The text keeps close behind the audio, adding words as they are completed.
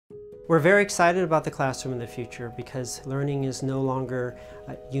We're very excited about the classroom in the future because learning is no longer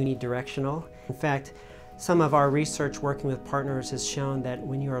unidirectional. In fact, some of our research working with partners has shown that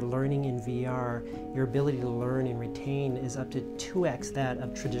when you are learning in VR, your ability to learn and retain is up to 2x that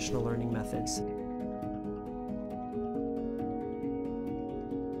of traditional learning methods.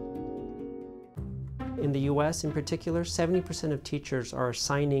 In the US in particular, 70% of teachers are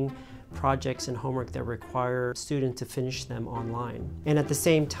assigning projects and homework that require students to finish them online. And at the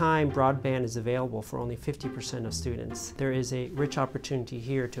same time, broadband is available for only 50% of students. There is a rich opportunity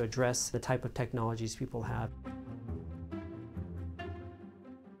here to address the type of technologies people have.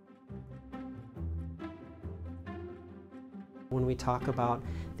 When we talk about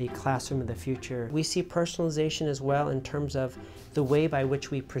the classroom of the future, we see personalization as well in terms of the way by which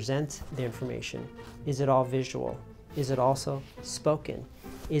we present the information. Is it all visual? Is it also spoken?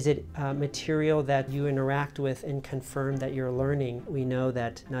 Is it material that you interact with and confirm that you're learning? We know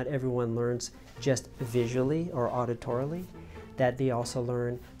that not everyone learns just visually or auditorily, that they also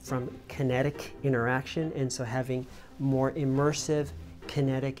learn from kinetic interaction, and so having more immersive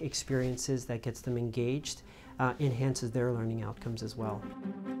kinetic experiences that gets them engaged enhances their learning outcomes as well.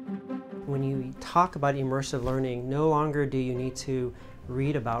 When you talk about immersive learning, no longer do you need to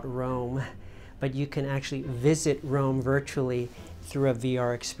read about Rome, but you can actually visit Rome virtually through a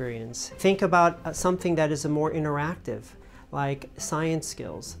VR experience. Think about something that is more interactive, like science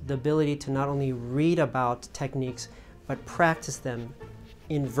skills, the ability to not only read about techniques, but practice them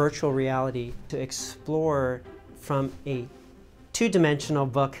in virtual reality, to explore from a two-dimensional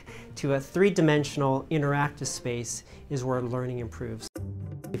book to a three-dimensional interactive space is where learning improves.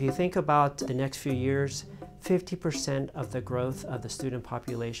 If you think about the next few years, 50% of the growth of the student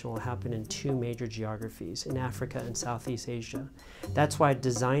population will happen in two major geographies, in Africa and Southeast Asia. That's why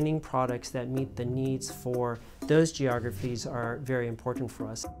designing products that meet the needs for those geographies are very important for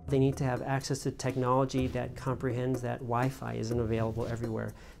us. They need to have access to technology that comprehends that Wi-Fi isn't available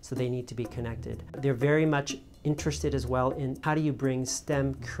everywhere, so they need to be connected. They're very much interested as well in how do you bring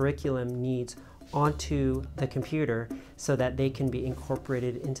STEM curriculum needs onto the computer so that they can be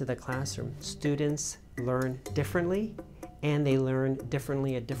incorporated into the classroom. Students learn differently, and they learn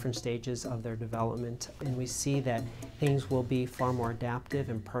differently at different stages of their development. And we see that things will be far more adaptive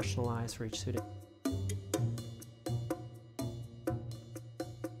and personalized for each student.